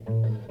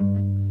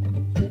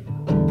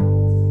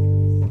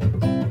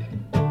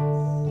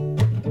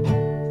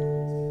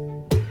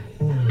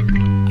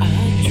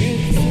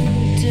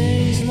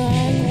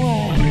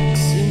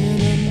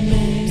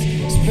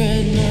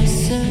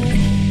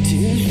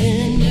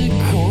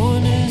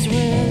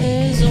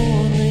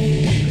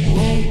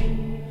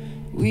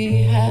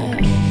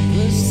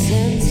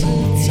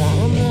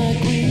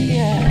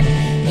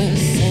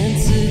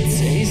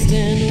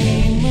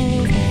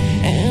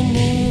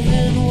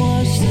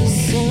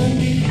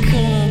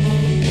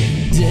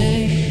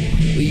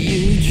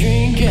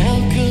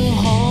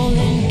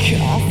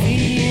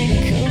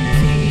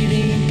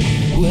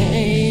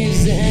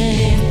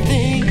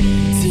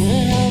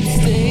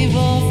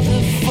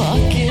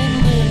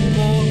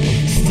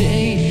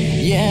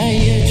Yeah,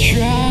 you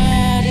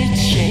try to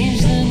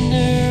change the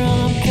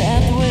neuron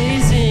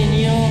pathways in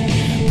your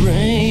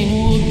brain.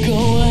 We'll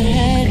go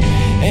ahead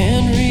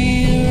and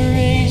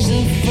rearrange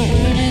the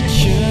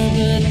furniture,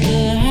 but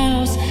the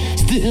house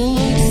still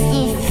looks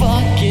the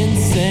fucking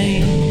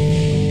same.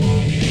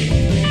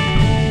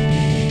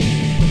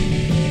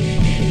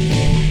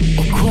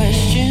 A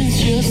question's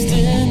just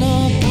an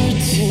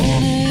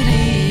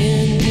opportunity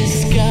in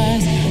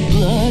disguise.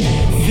 Blood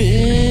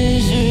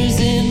fissures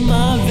in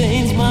my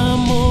veins, my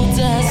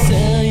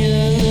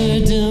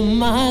multicellular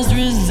demise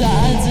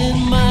resides in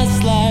my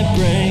sly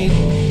brain.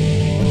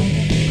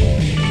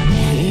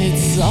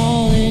 It's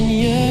all in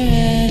your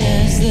head,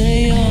 as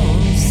they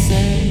all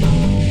say.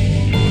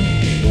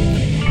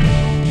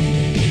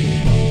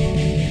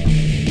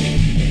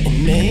 And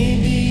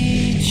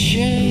maybe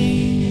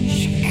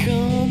change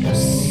comes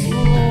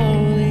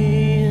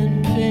slowly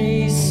in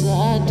pace.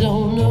 I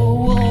don't know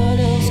what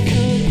else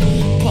could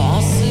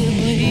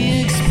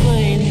possibly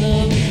explain the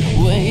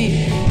wait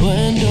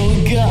when, oh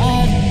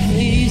God,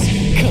 please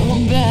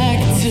come back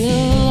to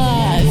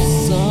life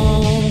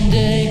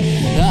someday.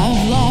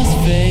 I've lost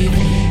faith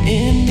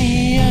in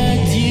the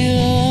idea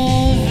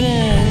of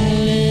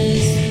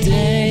endless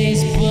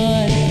days,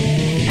 but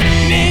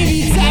maybe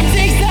time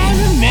takes time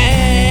to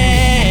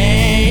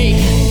make.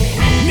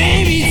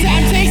 Maybe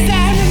time takes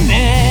time to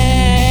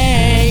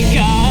make.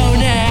 Oh,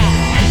 now,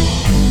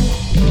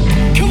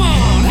 come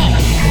on,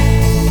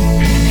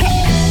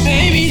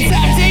 maybe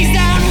time takes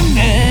time to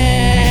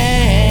make.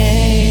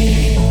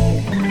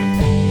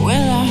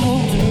 Well, I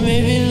hoped that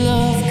maybe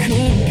love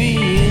could be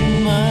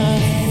my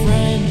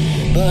friend,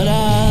 but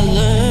I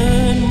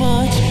learned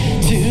much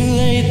too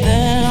late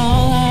that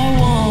all I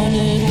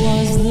wanted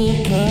was the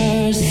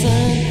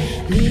person.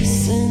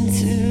 Listen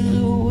to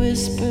the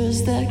whispers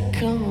that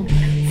come